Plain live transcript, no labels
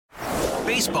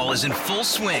Baseball is in full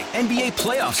swing. NBA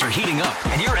playoffs are heating up,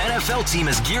 and your NFL team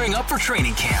is gearing up for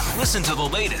training camp. Listen to the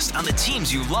latest on the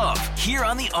teams you love here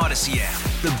on the Odyssey app.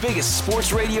 The biggest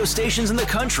sports radio stations in the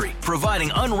country,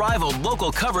 providing unrivaled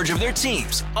local coverage of their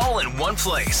teams, all in one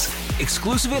place.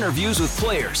 Exclusive interviews with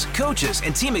players, coaches,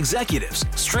 and team executives,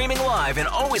 streaming live and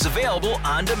always available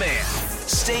on demand.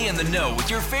 Stay in the know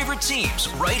with your favorite teams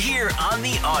right here on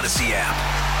the Odyssey app.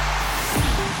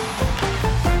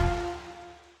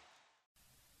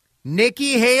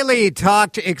 Nikki Haley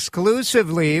talked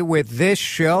exclusively with this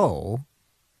show,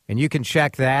 and you can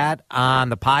check that on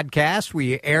the podcast.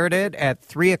 We aired it at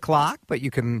 3 o'clock, but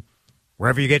you can,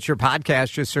 wherever you get your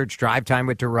podcast, just search Drive Time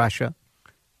with DeRusha.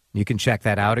 You can check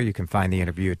that out, or you can find the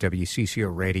interview at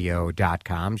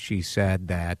WCCOradio.com. She said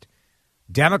that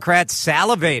Democrats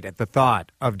salivate at the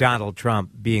thought of Donald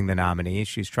Trump being the nominee.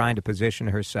 She's trying to position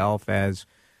herself as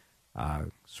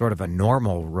sort of a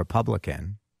normal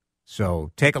Republican.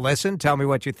 So take a listen. Tell me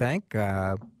what you think.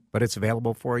 But it's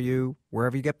available for you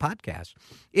wherever you get podcasts.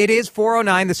 It is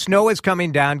 4:09. The snow is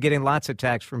coming down. Getting lots of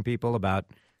texts from people about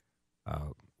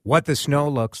what the snow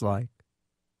looks like.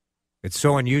 It's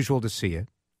so unusual to see it.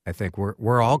 I think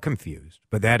we're all confused.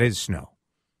 But that is snow.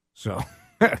 So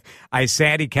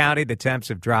Sandy County, the temps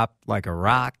have dropped like a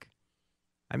rock.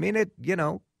 I mean,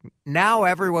 now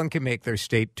everyone can make their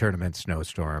state tournament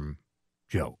snowstorm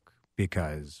joke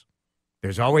because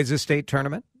there's always a state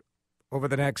tournament over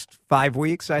the next 5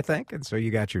 weeks, I think. And so you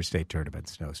got your state tournament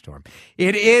snowstorm.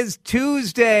 It is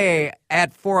Tuesday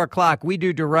at 4 o'clock. We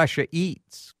do DeRusha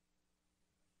Eats.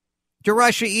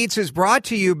 DeRusha Eats is brought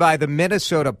to you by the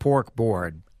Minnesota Pork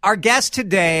Board. Our guests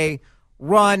today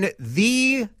run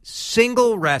the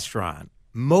single restaurant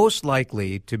most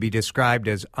likely to be described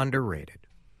as underrated.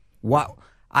 Wow.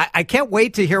 I can't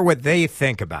wait to hear what they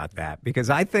think about that because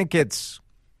I think it's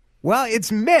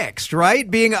mixed, right?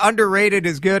 Being underrated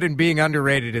is good and being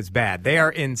underrated is bad. They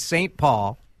are in St.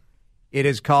 Paul. It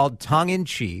is called Tongue in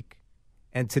Cheek.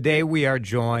 And today we are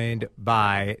joined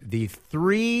by the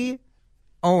 3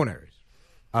 owners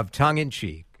of Tongue in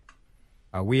Cheek.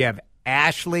 We have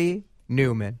Ashleigh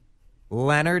Newman,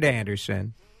 Leonard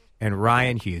Anderson, and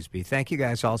Ryan Huseby. Thank you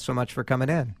guys all so much for coming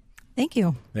in. Thank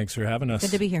you. Thanks for having us.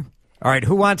 Good to be here. All right,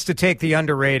 who wants to take the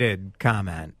underrated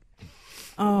comment?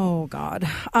 Oh, God.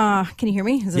 Can you hear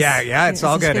me? It's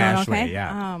all good, Ashleigh. Okay?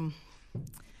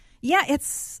 Yeah.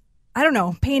 It's, I don't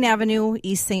know, Payne Avenue,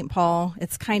 East St. Paul.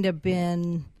 It's kind of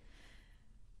been,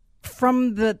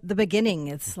 from the beginning,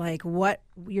 it's like, what?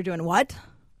 You're doing what?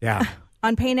 Yeah.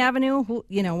 On Payne Avenue,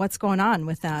 what's going on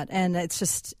with that? And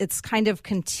it's kind of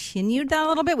continued that a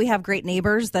little bit. We have great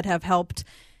neighbors that have helped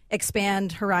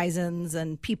expand horizons,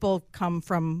 and people come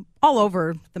from all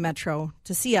over the metro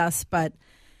to see us, but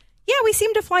yeah, we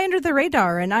seem to fly under the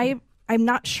radar, and I'm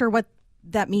not sure what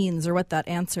that means or what that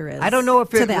answer is. I don't know if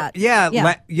to that. Yeah.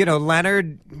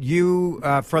 Leonard, you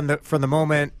from the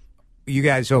moment you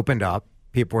guys opened up,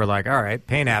 people were like, "All right,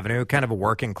 Payne Avenue, kind of a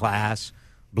working class,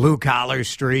 blue collar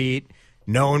street,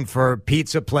 known for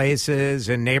pizza places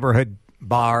and neighborhood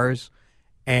bars,"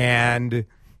 and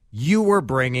you were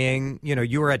bringing,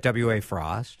 you were at W.A.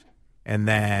 Frost, and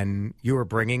then you were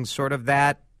bringing sort of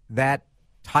that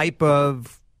type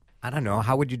of, I don't know,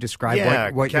 how would you describe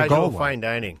what your goal was? Casual fine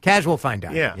dining. Casual fine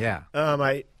dining, yeah.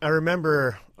 I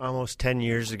remember almost 10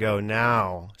 years ago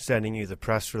now sending you the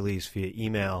press release via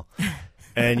email,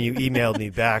 and you emailed me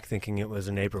back thinking it was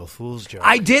an April Fool's joke.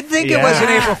 I did think it was an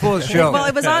April Fool's joke. Well,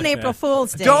 it was on April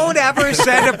Fool's Day. Don't ever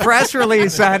send a press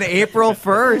release on April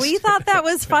 1st. We thought that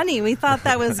was funny. We thought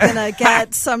that was going to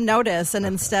get some notice, and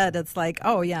instead it's like,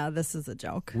 oh, yeah, this is a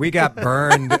joke. We got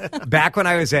burned. Back when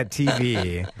I was at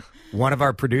TV, one of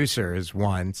our producers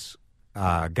once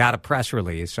got a press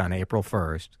release on April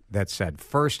 1st that said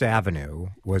First Avenue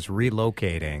was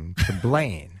relocating to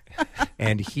Blaine,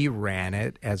 and he ran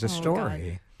it as a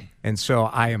story. God. And so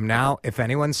I am now, if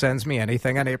anyone sends me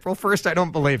anything on April 1st, I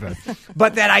don't believe it.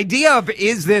 But that idea of,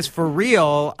 is this for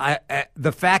real,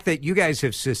 the fact that you guys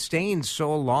have sustained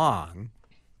so long,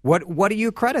 what do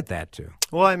you credit that to?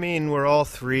 Well, I mean, we're all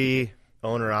 3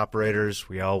 owner-operators.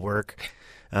 We all work.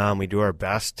 We do our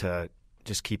best to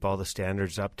just keep all the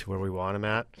standards up to where we want them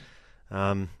at.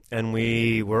 And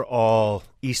we were all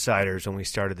East Siders when we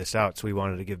started this out, so we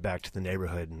wanted to give back to the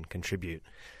neighborhood and contribute.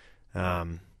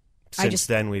 Since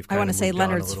then, we've kind of moved on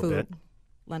Leonard's a little food. bit.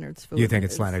 Leonard's food. You think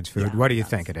it's Leonard's food? Yeah, what do you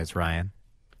think it is, Ryan?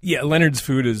 Yeah, Leonard's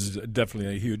food is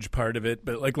definitely a huge part of it.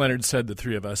 But like Leonard said, the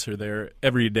 3 of us are there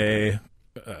every day,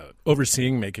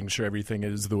 overseeing, making sure everything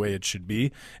is the way it should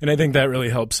be. And I think that really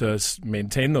helps us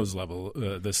maintain those level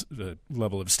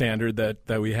of standard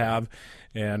that we have,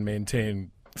 and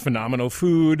maintain phenomenal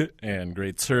food and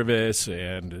great service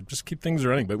and just keep things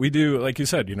running. But we do, like you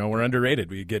said, we're underrated.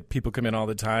 We get people come in all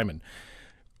the time, and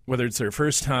whether it's their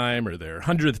first time or their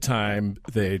 100th time,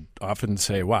 they often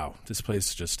say, wow, this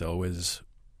place just always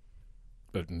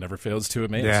but never fails to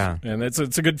amaze. Yeah. And it's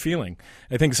a good feeling.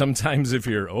 I think sometimes if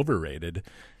you're overrated,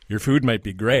 your food might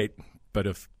be great, but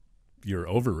if you're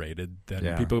overrated,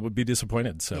 then people would be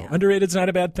disappointed. So underrated's not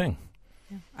a bad thing.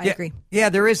 I agree. Yeah,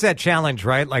 there is that challenge,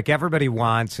 right? Like everybody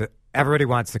wants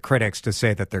the critics to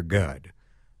say that they're good.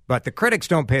 But the critics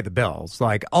don't pay the bills.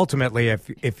 Like ultimately,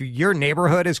 if your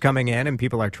neighborhood is coming in and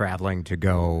people are traveling to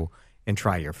go and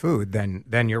try your food,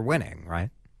 then you're winning,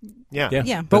 right?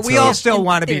 Yeah. But we all still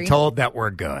want to be told that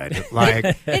we're good. Like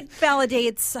it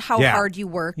validates how hard you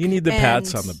work. You need the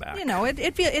pats on the back.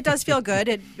 It does feel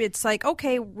good. It's like,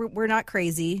 okay, we're not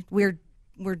crazy. We're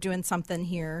doing something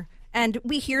here, and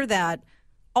we hear that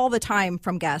all the time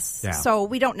from guests. Yeah. So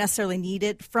we don't necessarily need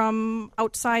it from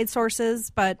outside sources,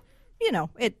 but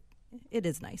it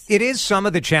is nice. It is some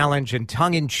of the challenge, and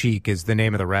Tongue in Cheek is the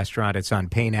name of the restaurant. It's on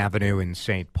Payne Avenue in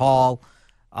St. Paul.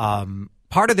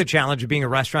 Part of the challenge of being a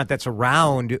restaurant that's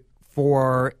around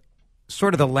for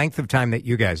sort of the length of time that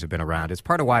you guys have been around is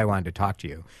part of why I wanted to talk to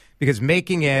you. Because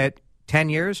making it 10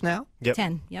 years now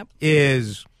 10,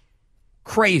 is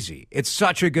crazy. It's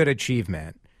such a good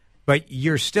achievement. But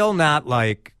you're still not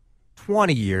like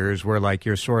 20 years where like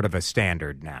you're sort of a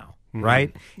standard now,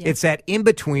 right? Yeah. It's that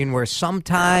in-between where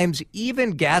sometimes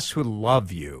even guests who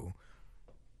love you,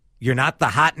 you're not the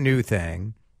hot new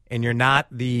thing. And you're not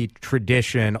the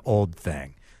tradition old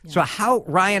thing. Yeah. So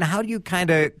Ryan, how do you kind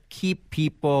of keep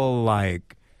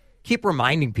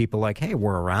reminding people like, hey,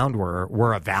 we're around,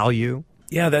 we're a value?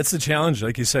 Yeah, that's the challenge.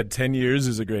 Like you said, 10 years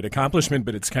is a great accomplishment,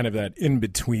 but it's kind of that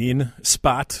in-between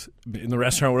spot. In the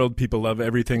restaurant world, people love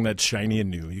everything that's shiny and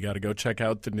new. You got to go check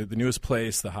out the newest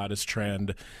place, the hottest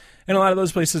trend. And a lot of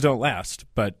those places don't last,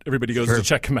 but everybody goes to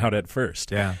check them out at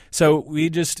first. Yeah. So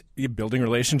you're building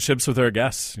relationships with our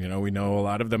guests. We know a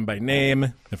lot of them by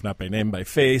name, if not by name, by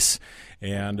face,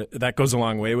 and that goes a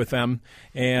long way with them.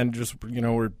 And just,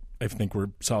 I think we're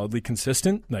solidly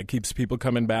consistent. That keeps people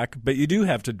coming back. But you do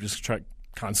have to just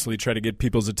constantly try to get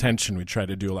people's attention. We try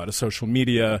to do a lot of social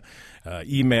media,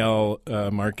 email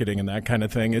marketing, and that kind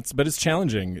of thing. But it's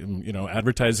challenging.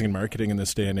 Advertising and marketing in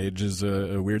this day and age is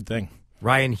a weird thing.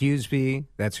 Ryan Huseby,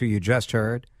 that's who you just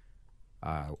heard.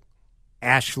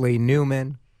 Ashleigh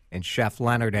Newman and Chef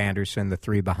Leonard Anderson, the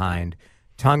three behind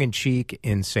Tongue in Cheek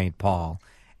in St. Paul.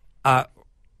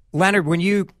 Leonard, when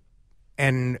you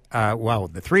and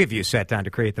the three of you sat down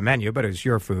to create the menu, but it was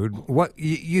your food. What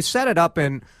you set it up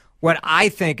in what I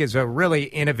think is a really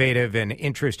innovative and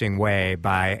interesting way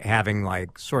by having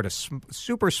like sort of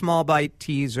super small bite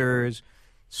teasers,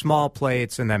 small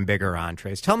plates, and then bigger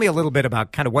entrees. Tell me a little bit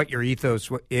about kind of what your ethos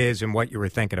is and what you were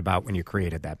thinking about when you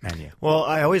created that menu. Well,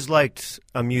 I always liked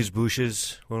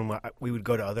amuse-bouches when we would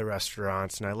go to other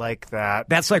restaurants, and I like that.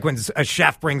 That's like when a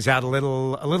chef brings out a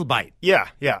little bite. Yeah.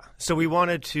 So we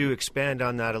wanted to expand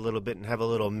on that a little bit and have a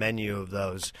little menu of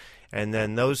those. And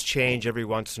then those change every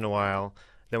once in a while.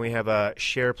 Then we have a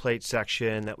share plate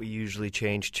section that we usually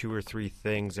change 2 or 3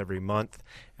 things every month.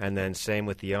 And then same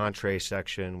with the entree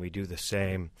section, we do the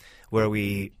same, where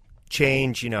we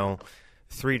change,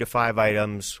 3 to 5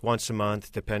 items once a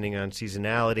month, depending on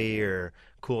seasonality or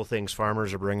cool things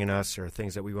farmers are bringing us or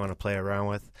things that we want to play around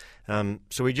with.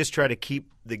 So we just try to keep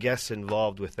the guests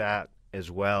involved with that as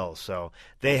well, so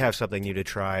they have something new to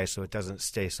try, so it doesn't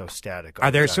stay so static. Are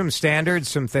there some standards,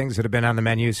 some things that have been on the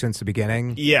menu since the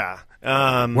beginning? Yeah.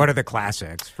 What are the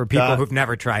classics for people who've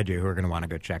never tried you who are going to want to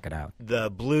go check it out? The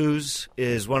Blues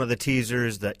is one of the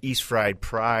teasers. The East Fried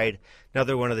Pride,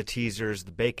 another one of the teasers.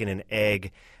 The Bacon and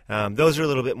Egg. Those are a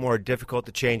little bit more difficult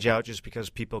to change out just because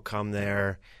people come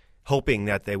there hoping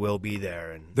that they will be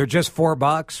there. And they're just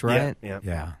 $4, right?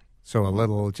 Yeah.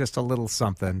 So just a little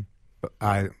something.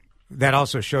 That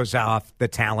also shows off the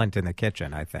talent in the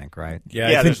kitchen, I think, right?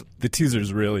 Yeah, I think the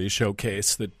teasers really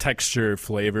showcase the texture,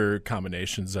 flavor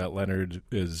combinations that Leonard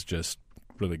is just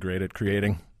really great at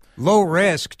creating. Low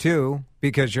risk, too,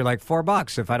 because you're like,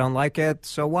 $4. If I don't like it,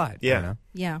 so what? Yeah.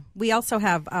 Yeah. We also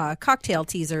have cocktail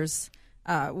teasers,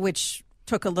 which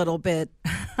took a little bit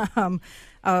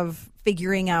of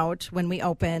figuring out when we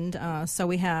opened. So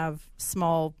we have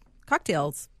small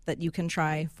cocktails that you can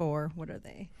try for, what are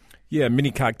they? Yeah,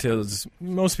 mini cocktails.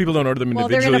 Most people don't order them Well,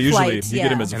 individually. they're in a Usually, flight, you get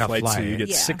them as a flight, so you get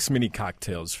Yeah. 6 mini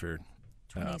cocktails for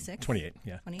 26? 28.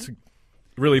 Yeah, 28?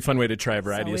 really fun way to try a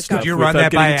variety of stuff. Did you run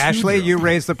that by Ashleigh? Drunk. You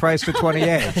raised the price to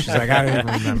 28. She's like, I don't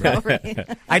even remember. No,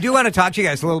 right. I do want to talk to you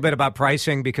guys a little bit about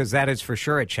pricing because that is for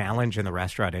sure a challenge in the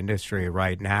restaurant industry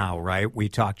right now, right? We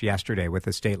talked yesterday with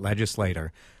a state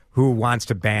legislator who wants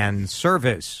to ban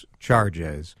service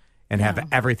charges and have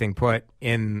everything put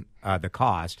in the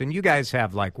cost. And you guys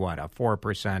have like, what, a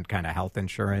 4% kind of health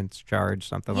insurance charge,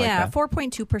 something like that? Yeah,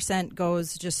 4.2%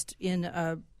 goes just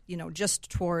in, just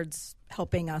towards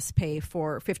helping us pay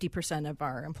for 50% of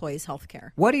our employees' health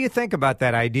care. What do you think about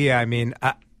that idea? I mean,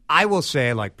 I will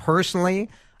say, like, personally,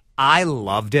 I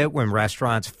loved it when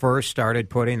restaurants first started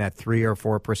putting that 3 or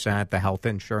 4%, the health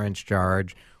insurance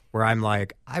charge, where I'm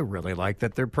like, I really like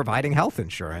that they're providing health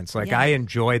insurance. Like, I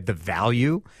enjoyed the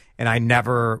value, and I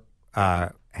never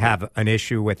have an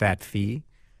issue with that fee.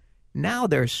 Now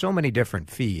there's so many different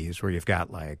fees where you've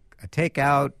got, like, a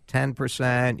takeout,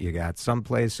 10%. You got some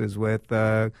places with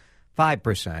 5%,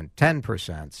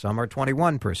 10%. Some are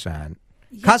 21%.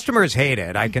 Yeah. Customers hate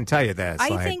it. I can tell you this.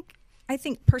 I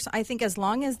think as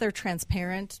long as they're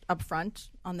transparent up front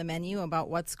on the menu about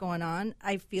what's going on,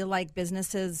 I feel like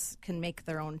businesses can make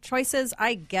their own choices.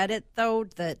 I get it, though,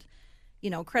 that,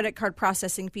 credit card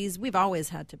processing fees, we've always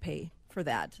had to pay for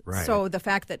that. Right. So the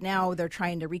fact that now they're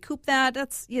trying to recoup that,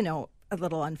 that's, a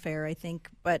little unfair, I think.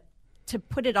 But to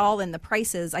put it all in the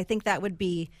prices, I think that would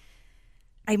be,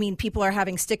 people are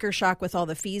having sticker shock with all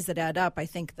the fees that add up. I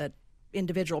think that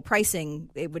individual pricing,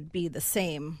 it would be the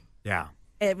same. Yeah.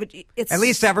 It's at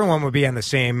least everyone would be on the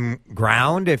same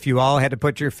ground if you all had to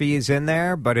put your fees in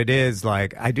there. But it is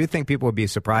like, I do think people would be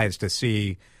surprised to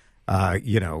see, already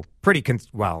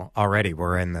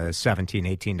we're in the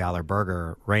 $17, $18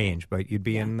 burger range, but you'd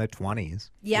be in the 20s.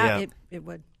 Yeah. It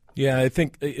would. Yeah, I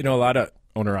think, a lot of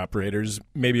owner-operators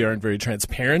maybe aren't very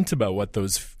transparent about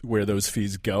where those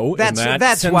fees go. That's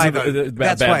sends why a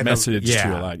bad message yeah.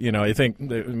 to a lot. I think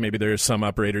maybe there are some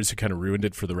operators who kind of ruined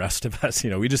it for the rest of us.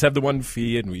 We just have the one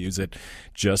fee and we use it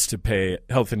just to pay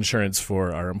health insurance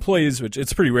for our employees, which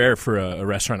it's pretty rare for a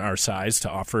restaurant our size to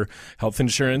offer health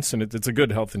insurance, and it's a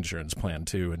good health insurance plan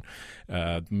too. And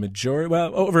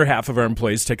over half of our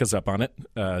employees take us up on it,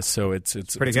 so it's a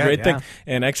great thing.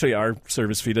 And actually, our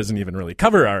service fee doesn't even really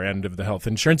cover our end of the health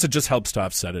insurance. It just helps to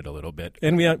offset it a little bit.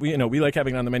 And we like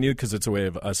having it on the menu because it's a way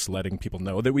of us letting people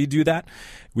know that we do that.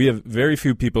 We have very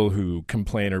few people who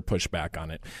complain or push back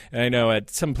on it. And I know at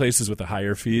some places with the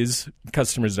higher fees,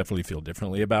 customers definitely feel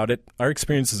differently about it. Our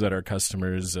experience is that our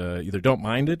customers either don't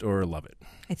mind it or love it.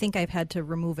 I think I've had to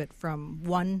remove it from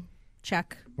one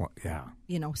check. Well, yeah.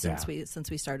 Since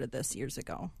we started this years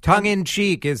ago. Tongue in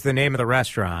Cheek is the name of the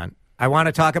restaurant. I want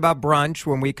to talk about brunch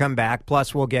when we come back.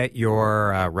 Plus, we'll get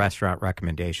your restaurant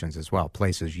recommendations as well,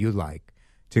 places you like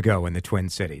to go in the Twin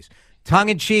Cities. Tongue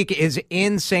in Cheek is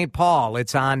in St. Paul.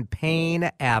 It's on Payne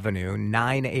Avenue,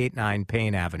 989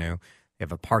 Payne Avenue. They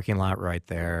have a parking lot right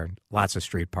there. Lots of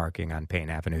street parking on Payne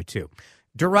Avenue, too.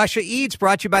 DeRusha Eats,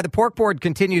 brought to you by the Pork Board,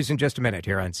 continues in just a minute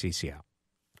here on CCO.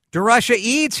 DeRusha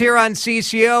Eats here on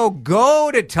CCO. Go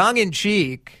to Tongue in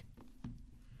Cheek.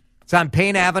 It's on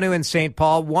Payne Avenue in St.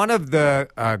 Paul. One of the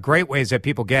great ways that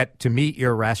people get to meet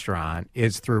your restaurant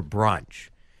is through brunch.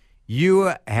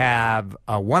 You have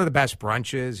one of the best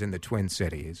brunches in the Twin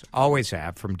Cities. Always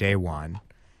have from day one.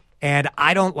 And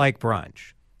I don't like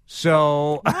brunch.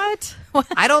 So what?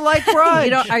 I don't like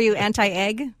brunch. Are you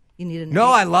anti-egg? You need an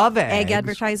I love eggs. Egg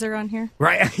advertiser on here.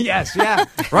 Right? Yes, yeah.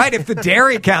 Right. If the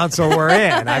Dairy Council were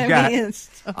in, I've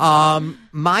got.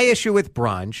 My issue with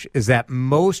brunch is that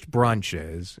most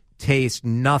brunches taste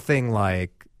nothing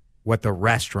like what the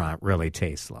restaurant really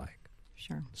tastes like.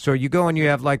 Sure. So you go and you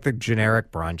have like the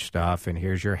generic brunch stuff, and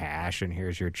here's your hash, and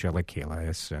here's your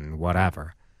chilaquiles, and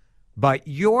whatever. But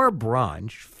your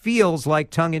brunch feels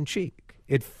like tongue in cheek.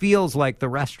 It feels like the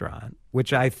restaurant,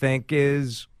 which I think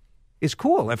is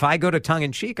cool. If I go to tongue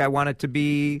in cheek, I want it to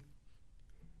be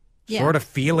sort of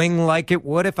feeling like it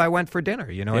would if I went for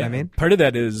dinner. You know what I mean? Part of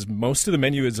that is most of the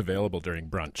menu is available during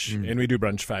brunch, and we do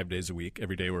brunch 5 days a week.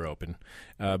 Every day we're open.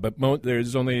 But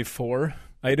there's only 4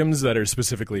 items that are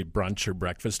specifically brunch or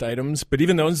breakfast items. But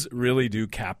even those really do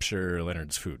capture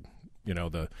Leonard's food.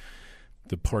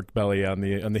 The pork belly on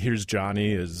the Here's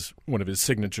Johnny is one of his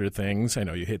signature things. I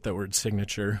know you hate that word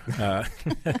signature.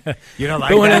 You don't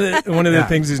like that? One of the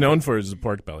things he's known for is the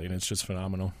pork belly, and it's just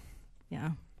phenomenal.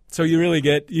 Yeah. So you really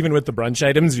get, even with the brunch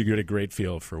items, you get a great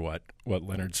feel for what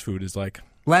Leonard's food is like.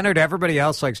 Leonard, everybody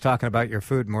else likes talking about your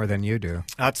food more than you do.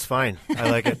 That's fine. I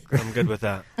like it. I'm good with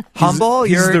that. Humble?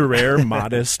 He's the rare,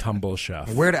 modest, humble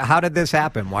chef. How did this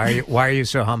happen? Why are you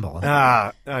so humble?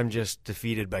 I'm just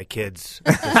defeated by kids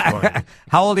at this point.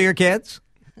 How old are your kids?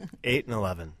 8 and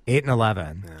 11. 8 and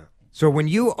 11. Yeah. So when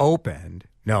you opened,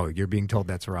 no, you're being told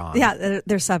that's wrong. Yeah,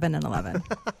 they're 7 and 11.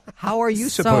 How are you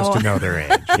supposed to know their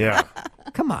age? Yeah.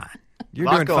 Come on. You're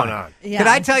Lot doing going fine. on. Yeah. Can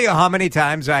I tell you how many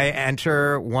times I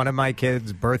enter one of my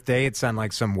kids' birth dates on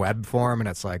like some web form and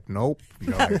it's like, nope.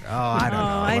 You're like, I don't know.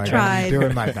 I Like, tried. I'm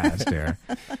doing my best here.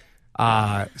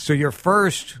 So your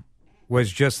first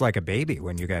was just like a baby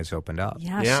when you guys opened up.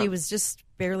 Yeah, she was just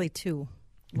barely 2.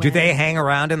 Do they hang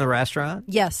around in the restaurant?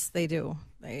 Yes, they do.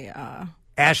 They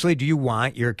Ashleigh, do you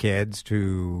want your kids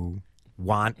to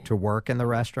want to work in the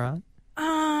restaurant?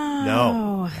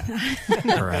 No.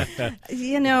 Correct. That's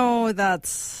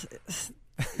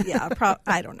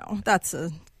I don't know. That's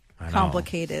a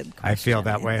complicated question, I feel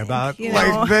that way about you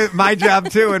know? my job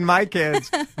too and my kids.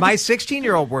 My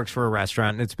 16-year-old works for a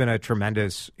restaurant and it's been a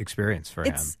tremendous experience for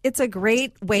him. It's a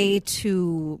great way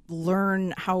to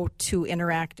learn how to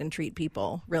interact and treat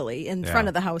people, really, in front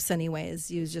of the house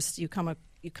anyways. You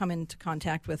come into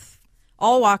contact with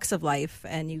all walks of life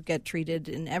and you get treated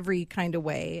in every kind of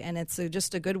way, and it's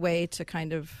just a good way to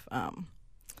kind of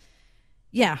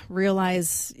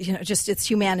realize just its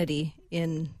humanity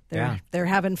in they're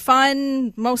having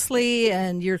fun mostly,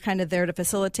 and you're kind of there to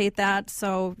facilitate that.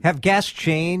 So have guests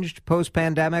changed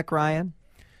post-pandemic, Ryan?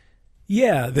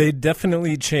 Yeah, they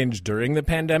definitely changed during the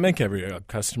pandemic.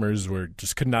 Customers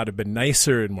could not have been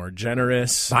nicer and more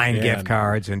generous. Buying gift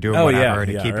cards and doing whatever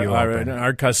to keep you open.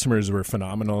 Our customers were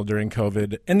phenomenal during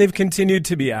COVID, and they've continued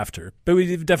to be after. But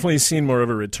we've definitely seen more of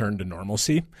a return to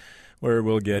normalcy, where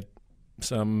we'll get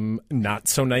some not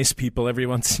so nice people every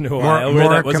once in a while.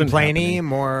 More complaining,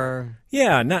 more...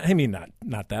 Yeah, not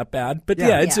that bad. But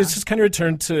it's just kind of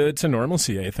returned to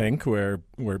normalcy, I think, where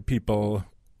people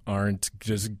aren't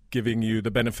just giving you the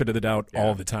benefit of the doubt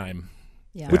all the time,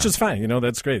 which is fine.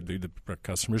 That's great. The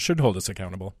customers should hold us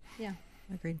accountable. Yeah,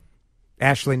 agreed.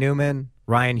 Ashleigh Newman,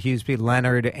 Ryan Huseby,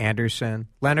 Leonard Anderson.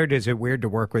 Leonard, is it weird to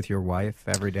work with your wife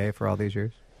every day for all these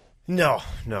years? No.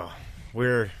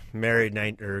 We're married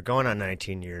going on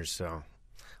 19 years, so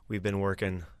we've been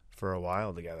working for a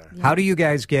while together. Yeah. How do you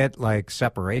guys get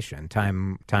separation,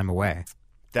 time away?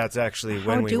 That's actually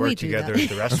when we work together at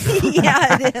the restaurant.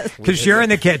 Yeah, it is. Because you're in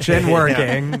the kitchen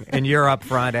working, and you're up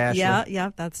front, Ashleigh.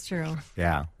 Yeah, that's true.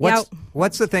 Yeah.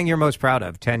 What's the thing you're most proud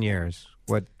of? 10 years.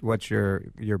 What's your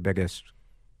biggest?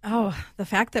 Oh, the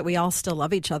fact that we all still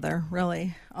love each other,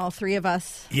 really. All 3 of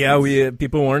us. Yeah,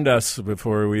 people warned us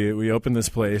before we opened this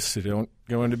place. Don't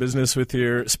go into business with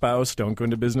your spouse. Don't go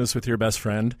into business with your best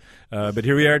friend. But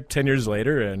here we are 10 years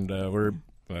later, and we're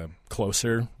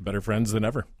closer, better friends than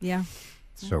ever. Yeah.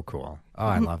 So cool. Oh,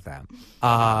 I love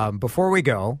that. Before we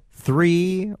go,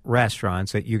 3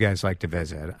 restaurants that you guys like to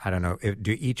visit. I don't know.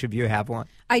 Do each of you have one?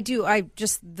 I do.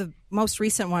 The most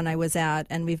recent one I was at,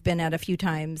 and we've been at a few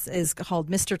times, is called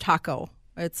Mr. Taco.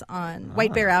 It's on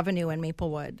White Bear Avenue in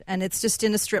Maplewood, and it's just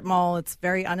in a strip mall. It's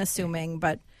very unassuming,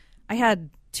 but I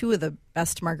had 2 of the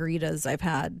best margaritas I've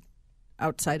had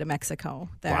outside of Mexico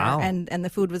there. Wow. And the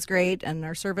food was great, and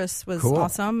our service was cool.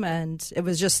 awesome, and it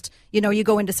was just, you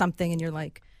go into something and you're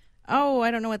like, oh,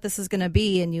 I don't know what this is going to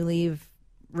be, and you leave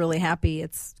really happy.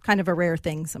 It's kind of a rare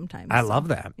thing sometimes. I love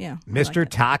that. Yeah. Mr.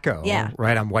 Taco,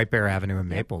 right on White Bear Avenue in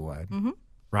Maplewood. Mm-hmm.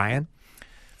 Ryan?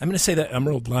 I'm going to say the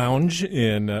Emerald Lounge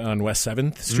on West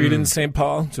 7th Street in St.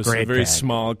 Paul. Just Great a very tag.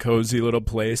 small, cozy little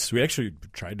place. We actually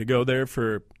tried to go there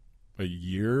for a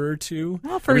year or 2.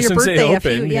 Well, for ever your since birthday, they a opened.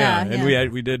 few, yeah.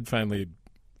 And we did finally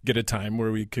get a time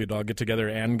where we could all get together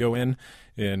and go in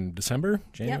December,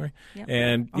 January. Yep.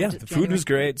 And the food was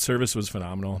great. Service was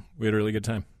phenomenal. We had a really good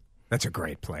time. That's a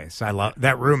great place. I love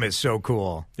that room. Is so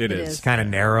cool. It is. It's kind of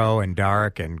narrow and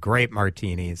dark, and great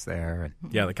martinis there.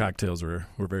 Yeah, the cocktails were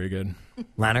very good.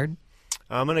 Leonard?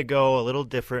 I'm going to go a little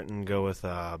different and go with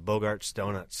Bogart's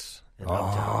Donuts in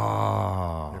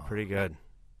Uptown. They're pretty good.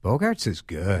 Bogart's is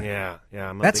good. Yeah.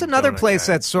 That's another place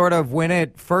guy. that sort of, when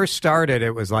it first started,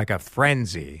 it was like a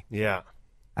frenzy. Yeah.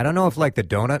 I don't know if the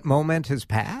donut moment has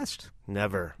passed.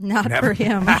 Never. Not for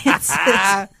him. It's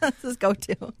his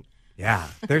go-to. Yeah.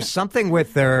 There's something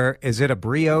with is it a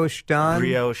brioche done?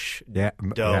 Brioche dough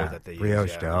that they use.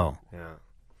 Brioche dough. Yeah.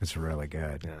 It's really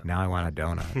good. Yeah. Now I want a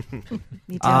donut.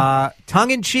 Me too.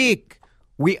 Tongue in cheek.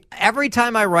 Every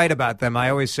time I write about them, I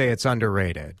always say it's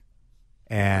underrated.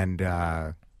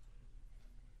 And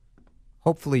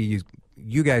hopefully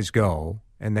you guys go,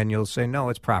 and then you'll say, no,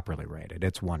 it's properly rated.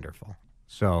 It's wonderful.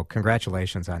 So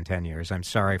congratulations on 10 years. I'm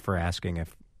sorry for asking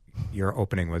if your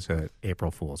opening was an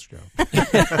April Fool's joke.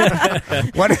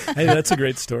 Hey, that's a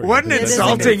great story. What an It is a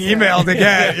insulting good email to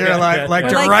get. You're like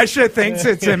DeRusha thinks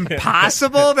it's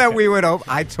impossible that we would open.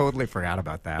 I totally forgot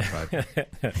about that,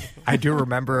 but I do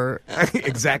remember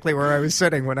exactly where I was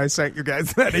sitting when I sent you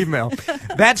guys that email.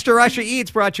 That's DeRusha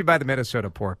Eats, brought to you by the Minnesota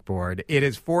Pork Board. It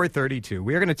is 4:32.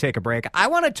 We're going to take a break. I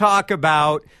want to talk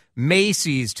about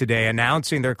Macy's today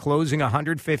announcing they're closing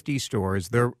 150 stores.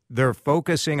 They're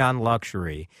focusing on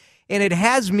luxury. And it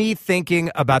has me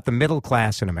thinking about the middle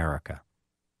class in America.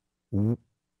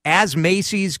 As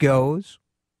Macy's goes,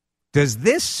 does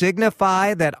this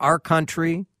signify that our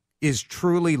country is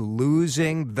truly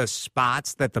losing the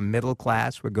spots that the middle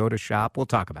class would go to shop? We'll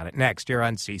talk about it next here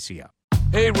on CCO.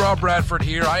 Hey, Rob Bradford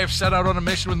here. I have set out on a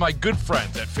mission with my good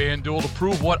friends at FanDuel to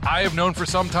prove what I have known for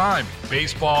some time.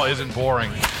 Baseball isn't boring.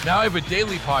 Now I have a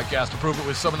daily podcast to prove it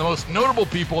with some of the most notable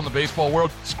people in the baseball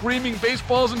world, screaming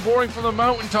baseball isn't boring from the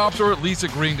mountaintops, or at least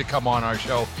agreeing to come on our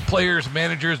show. Players,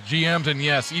 managers, GMs, and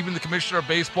yes, even the commissioner of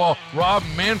baseball, Rob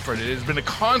Manfred. It has been a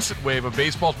constant wave of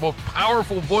baseball's most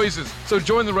powerful voices. So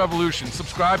join the revolution.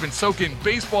 Subscribe and soak in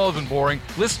Baseball Isn't Boring.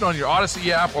 Listen on your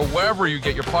Odyssey app or wherever you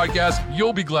get your podcasts.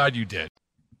 You'll be glad you did.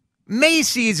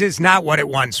 Macy's is not what it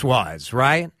once was,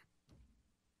 right?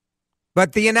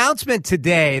 But the announcement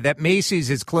today that Macy's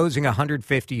is closing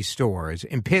 150 stores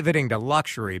and pivoting to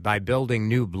luxury by building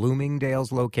new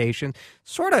Bloomingdale's location,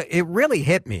 it really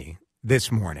hit me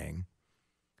this morning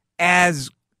as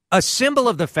a symbol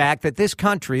of the fact that this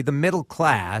country, the middle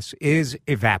class, is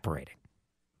evaporating.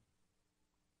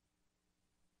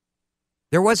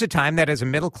 There was a time that as a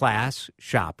middle class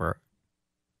shopper,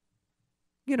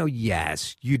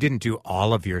 yes, you didn't do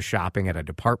all of your shopping at a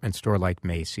department store like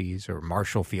Macy's or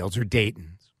Marshall Field's or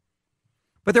Dayton's.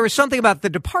 But there was something about the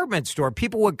department store.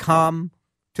 People would come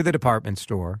to the department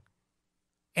store,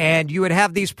 and you would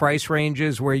have these price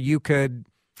ranges where you could,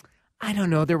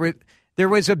 there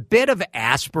was a bit of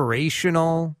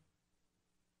aspirational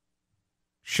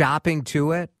shopping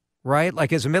to it, right?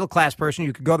 Like as a middle-class person,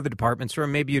 you could go to the department store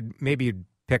and maybe you'd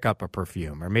pick up a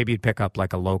perfume, or maybe you'd pick up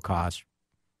like a low-cost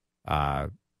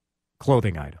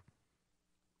clothing item.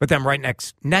 But then right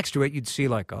next to it, you'd see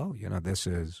like, oh, this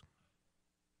is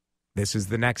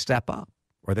the next step up,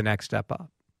 or the next step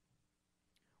up.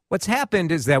 What's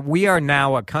happened is that we are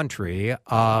now a country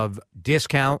of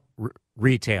discount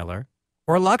retailer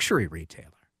or luxury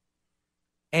retailer.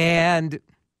 And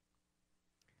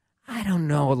I don't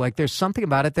know, like there's something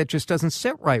about it that just doesn't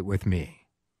sit right with me.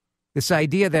 This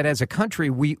idea that as a country,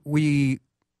 we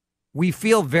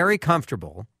feel very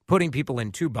comfortable putting people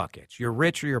in two buckets. You're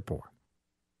rich or you're poor.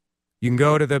 You can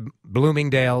go to the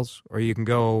Bloomingdale's or you can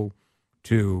go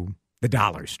to the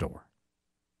dollar store.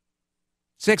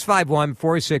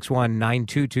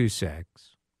 651-461-9226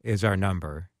 is our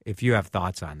number if you have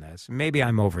thoughts on this. Maybe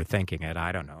I'm overthinking it.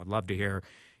 I don't know. I'd love to hear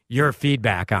your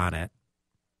feedback on it.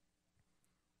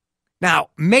 Now,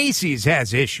 Macy's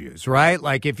has issues, right?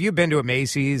 Like if you've been to a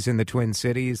Macy's in the Twin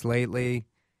Cities lately,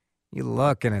 you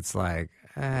look and it's like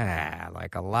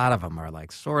a lot of them are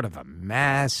like sort of a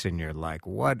mess, and you're like,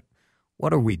 what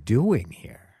are we doing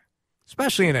here?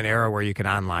 Especially in an era where you can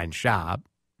online shop.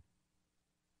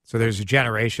 So there's a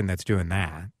generation that's doing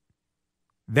that.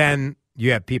 Then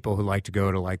you have people who like to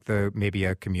go to like maybe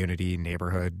a community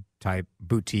neighborhood type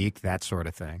boutique, that sort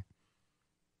of thing.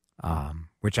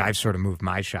 Which I've sort of moved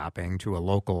my shopping to a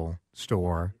local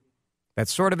store.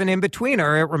 That's sort of an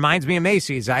in-betweener. It reminds me of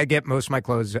Macy's. I get most of my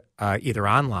clothes either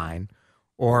online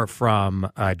or from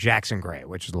Jackson Gray,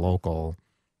 which is a local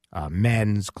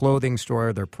men's clothing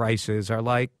store. Their prices are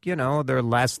like, they're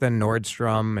less than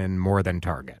Nordstrom and more than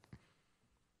Target.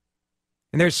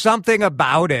 And there's something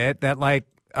about it that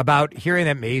about hearing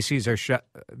that Macy's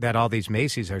that all these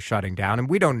Macy's are shutting down, and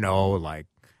we don't know,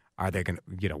 are they going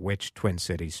to, which Twin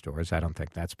Cities stores? I don't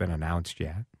think that's been announced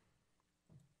yet.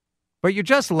 But you're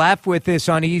just left with this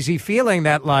uneasy feeling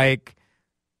that,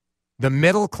 the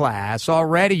middle class,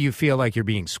 already you feel like you're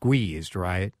being squeezed,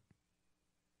 right?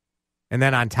 And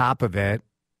then on top of it,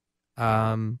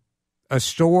 a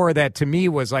store that to me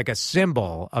was like a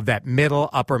symbol of that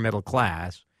upper middle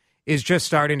class is just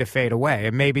starting to fade away.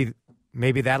 And maybe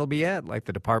that'll be it. Like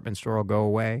the department store will go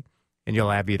away, and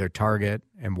you'll have either Target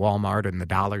and Walmart and the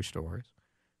dollar stores,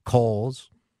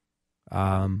 Kohl's.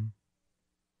 And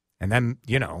then,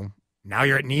 now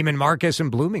you're at Neiman Marcus and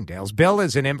Bloomingdale's. Bill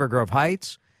is in Inver Grove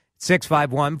Heights,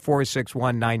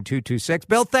 651-461-9226.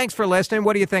 Bill, thanks for listening.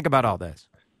 What do you think about all this?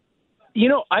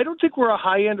 I don't think we're a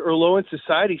high-end or low-end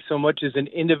society so much as an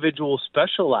individual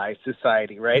specialized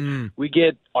society, right? We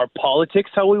get our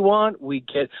politics how we want. We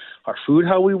get our food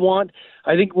how we want.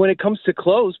 I think when it comes to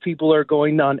clothes, people are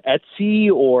going on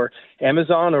Etsy or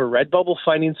Amazon or Redbubble,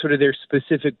 finding sort of their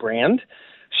specific brand,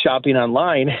 shopping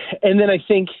online. And then I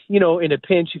think, in a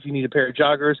pinch, if you need a pair of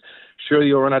joggers, sure,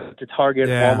 you'll run out to Target,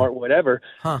 Walmart, whatever.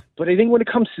 But I think when it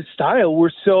comes to style,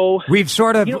 we've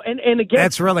sort of, and again,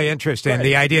 that's really interesting. Right.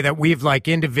 The idea that we've like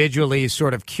individually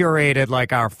sort of curated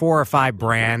like our 4 or 5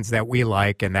 brands that we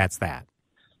like, and that's that.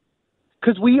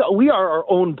 Because we are our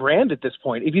own brand at this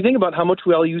point. If you think about how much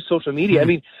we all use social media, I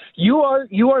mean, you are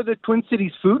the Twin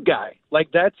Cities food guy.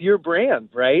 Like, that's your brand,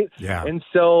 right? Yeah. And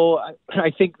so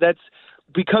I think that's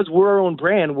because we're our own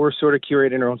brand, we're sort of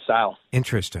curating our own style.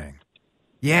 Interesting.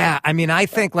 Yeah, I mean, I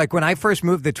think like when I first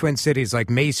moved to Twin Cities, like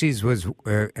Macy's was,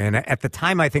 and at the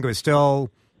time I think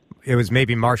it was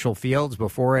maybe Marshall Field's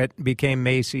before it became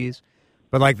Macy's.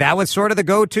 But like that was sort of the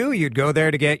go-to. You'd go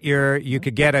there to get you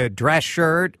could get a dress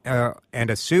shirt and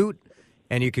a suit,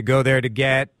 and you could go there to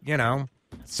get,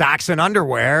 socks and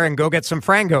underwear and go get some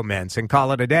Frango mints and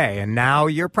call it a day. And now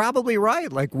you're probably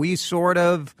right. Like we sort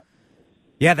of,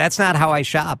 that's not how I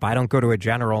shop. I don't go to a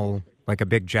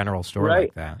big general store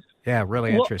like that. Yeah,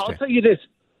 really interesting. I'll tell you this.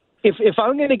 If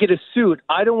I'm going to get a suit,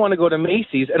 I don't want to go to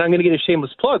Macy's, and I'm going to get a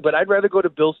shameless plug, but I'd rather go to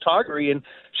Bill's Toggery in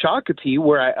Shakopee,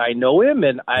 where I know him,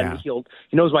 and he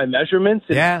knows my measurements.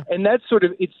 And, and that's sort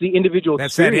of, it's the individual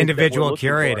That's that individual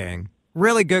curating.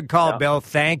 Really good call, Bill.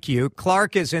 Thank you.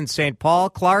 Clark is in St. Paul.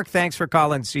 Clark, thanks for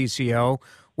calling CCO.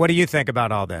 What do you think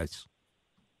about all this?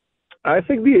 I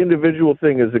think the individual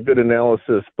thing is a good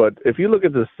analysis, but if you look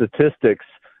at the statistics,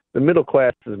 the middle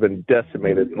class has been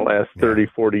decimated in the last 30,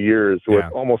 40 years with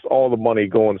almost all the money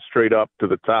going straight up to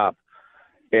the top.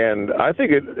 And I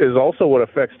think it is also what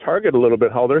affects Target a little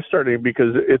bit, how they're starting,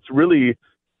 because it's really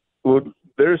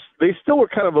they still were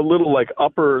kind of a little like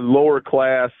upper, lower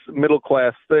class, middle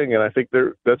class thing. And I think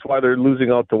that's why they're losing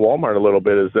out to Walmart a little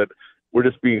bit, is that we're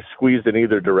just being squeezed in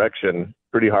either direction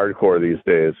pretty hardcore these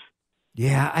days.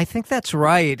 Yeah, I think that's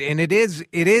right. And it is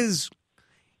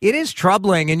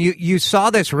troubling, and you saw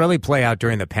this really play out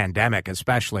during the pandemic,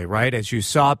 especially, right? As you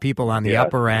saw people on the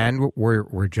upper end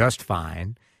were just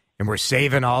fine, and were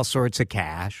saving all sorts of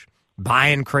cash,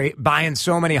 buying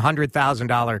so many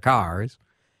 $100,000 cars,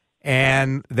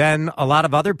 and then a lot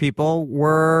of other people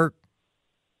were,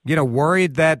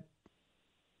 worried that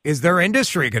is their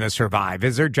industry going to survive?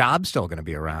 Is their job still going to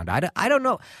be around? I don't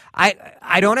know.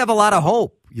 I don't have a lot of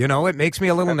hope. It makes me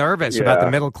a little nervous about the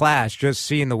middle class, just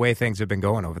seeing the way things have been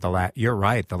going over the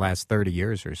last 30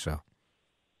 years or so.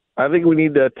 I think we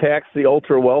need to tax the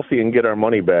ultra wealthy and get our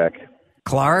money back.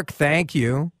 Clark, thank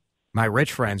you. My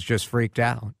rich friends just freaked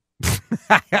out.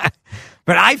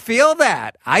 But I feel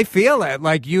that. I feel it.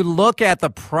 Like you look at the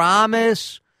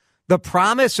promise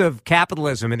of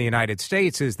capitalism in the United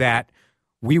States is that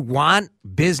we want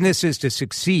businesses to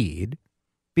succeed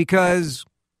because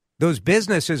those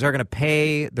businesses are going to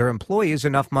pay their employees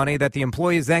enough money that the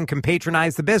employees then can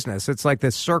patronize the business. It's like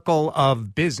this circle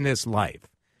of business life.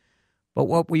 But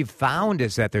what we've found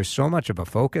is that there's so much of a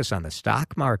focus on the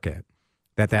stock market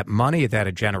that money that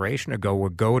a generation ago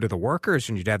would go to the workers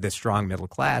and you'd have this strong middle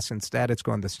class. Instead, it's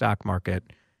going to the stock market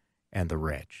and the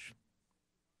rich.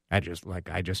 I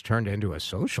just turned into a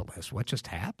socialist. What just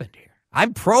happened here?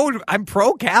 I'm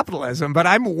pro capitalism, but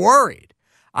I'm worried.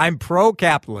 I'm pro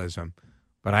capitalism,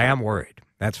 but I am worried.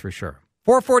 That's for sure.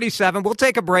 4:47. We'll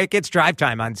take a break. It's drive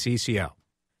time on CCO.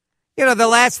 The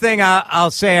last thing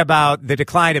I'll say about the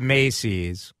decline of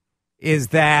Macy's is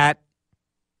that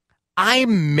I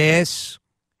miss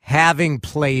having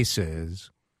places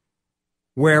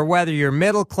where whether you're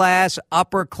middle class,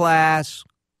 upper class,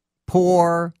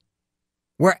 poor,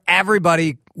 where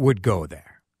everybody would go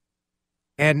there.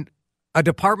 And a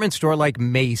department store like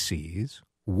Macy's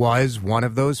was one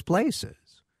of those places.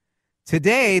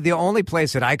 Today, the only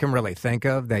place that I can really think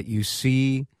of that you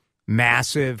see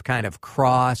massive kind of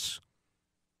cross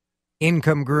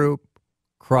income group,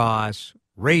 cross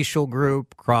racial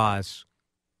group, cross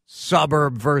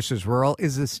suburb versus rural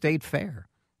is the State Fair.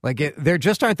 There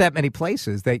just aren't that many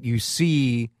places that you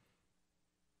see.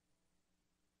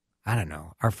 I don't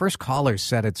know. Our first caller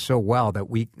said it so well that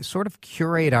we sort of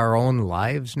curate our own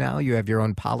lives now. You have your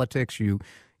own politics. You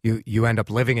end up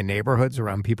living in neighborhoods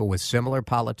around people with similar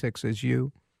politics as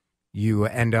you. You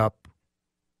end up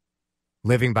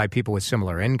living by people with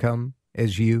similar income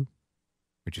as you,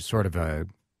 which is sort of a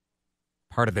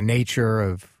part of the nature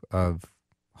of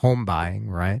home buying,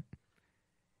 right?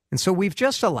 And so we've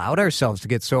just allowed ourselves to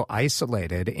get so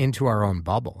isolated into our own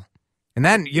bubble. And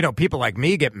then, people like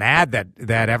me get mad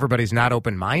that everybody's not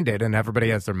open-minded and everybody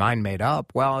has their mind made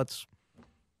up. Well,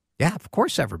 of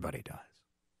course everybody does.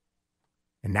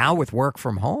 And now with work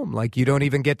from home, you don't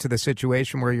even get to the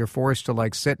situation where you're forced to,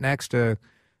 sit next to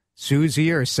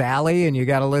Susie or Sally and you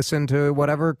got to listen to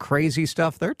whatever crazy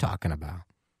stuff they're talking about.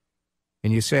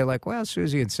 And you say, well,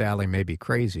 Susie and Sally may be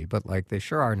crazy, but, they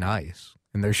sure are nice.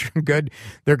 And they're sure good.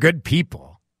 They're good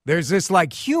people. There's this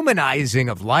humanizing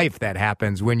of life that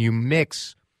happens when you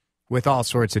mix with all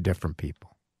sorts of different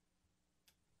people.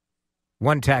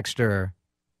 One texter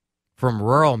from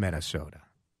rural Minnesota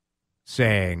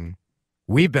saying,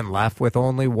 we've been left with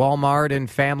only Walmart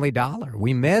and Family Dollar.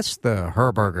 We miss the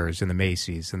Herbergers and the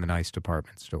Macy's and the nice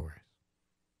department stores.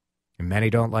 And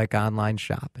many don't like online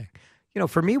shopping.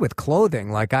 For me with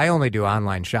clothing, I only do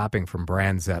online shopping from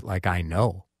brands that I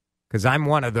know. Because I'm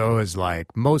one of those,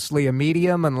 mostly a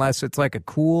medium, unless it's a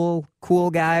cool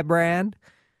guy brand.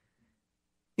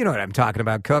 You know what I'm talking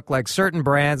about, Cook? Certain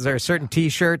brands, there are certain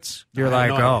T-shirts. You're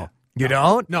you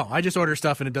don't? No, I just order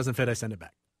stuff and it doesn't fit, I send it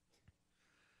back.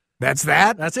 That's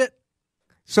that? That's it.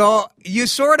 So you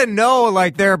sort of know,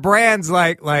 there are brands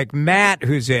like Matt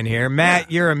who's in here.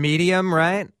 Matt, You're a medium,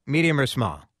 right? Medium or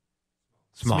small?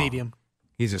 Small. It's medium.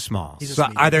 He's a small. So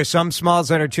are there some smalls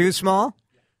that are too small?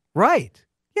 Right.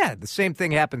 Yeah, the same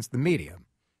thing happens to the medium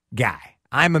guy.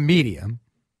 I'm a medium,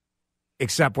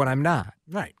 except when I'm not.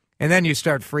 Right. And then you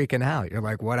start freaking out. You're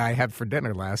like, what I had for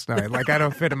dinner last night? I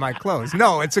don't fit in my clothes.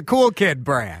 No, it's a cool kid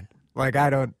brand.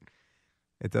 It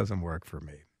doesn't work for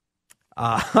me.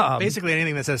 Basically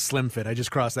anything that says slim fit, I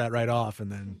just cross that right off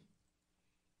and then.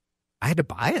 I had to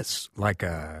buy us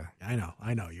I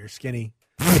know. You're skinny.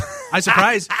 I'm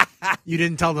surprised you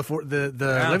didn't tell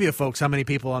the Olivia folks how many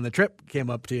people on the trip came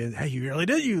up to you and, hey, you really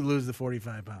did lose the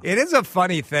 45 pounds. It is a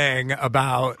funny thing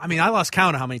about... I lost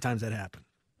count of how many times that happened.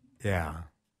 Yeah.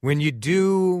 When you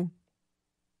do...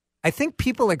 I think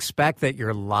people expect that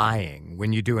you're lying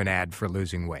when you do an ad for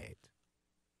losing weight.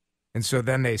 And so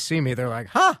then they see me, they're like,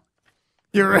 huh,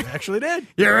 you actually did.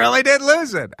 You really did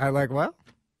lose it. I'm like, well...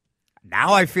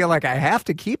 Now I feel like I have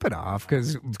to keep it off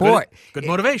because, boy. Good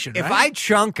motivation, If right? I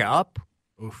chunk up,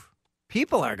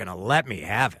 people are going to let me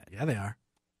have it. Yeah, they are.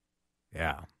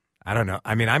 Yeah. I don't know.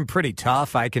 I'm pretty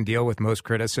tough. I can deal with most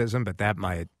criticism, but that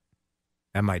might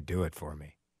do it for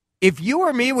me. If you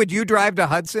were me, would you drive to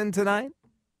Hudson tonight?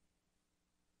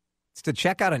 It's to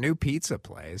check out a new pizza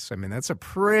place. That's a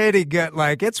pretty good,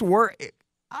 it's worth,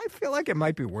 I feel like it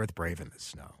might be worth braving the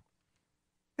snow.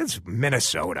 It's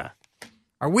Minnesota.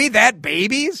 Are we that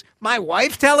babies? My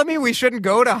wife telling me we shouldn't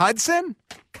go to Hudson?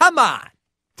 Come on.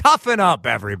 Toughen up,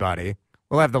 everybody.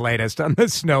 We'll have the latest on the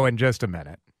snow in just a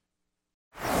minute.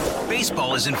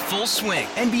 Baseball is in full swing.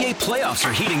 NBA playoffs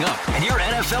are heating up, and your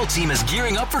NFL team is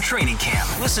gearing up for training camp.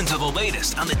 Listen to the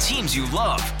latest on the teams you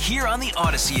love here on the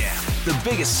Odyssey app. The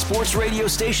biggest sports radio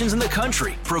stations in the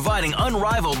country, providing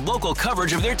unrivaled local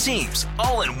coverage of their teams,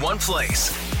 all in one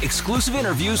place. Exclusive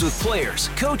interviews with players,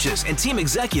 coaches, and team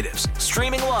executives,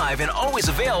 streaming live and always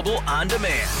available on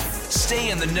demand.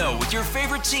 Stay in the know with your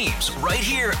favorite teams right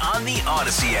here on the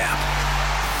Odyssey app.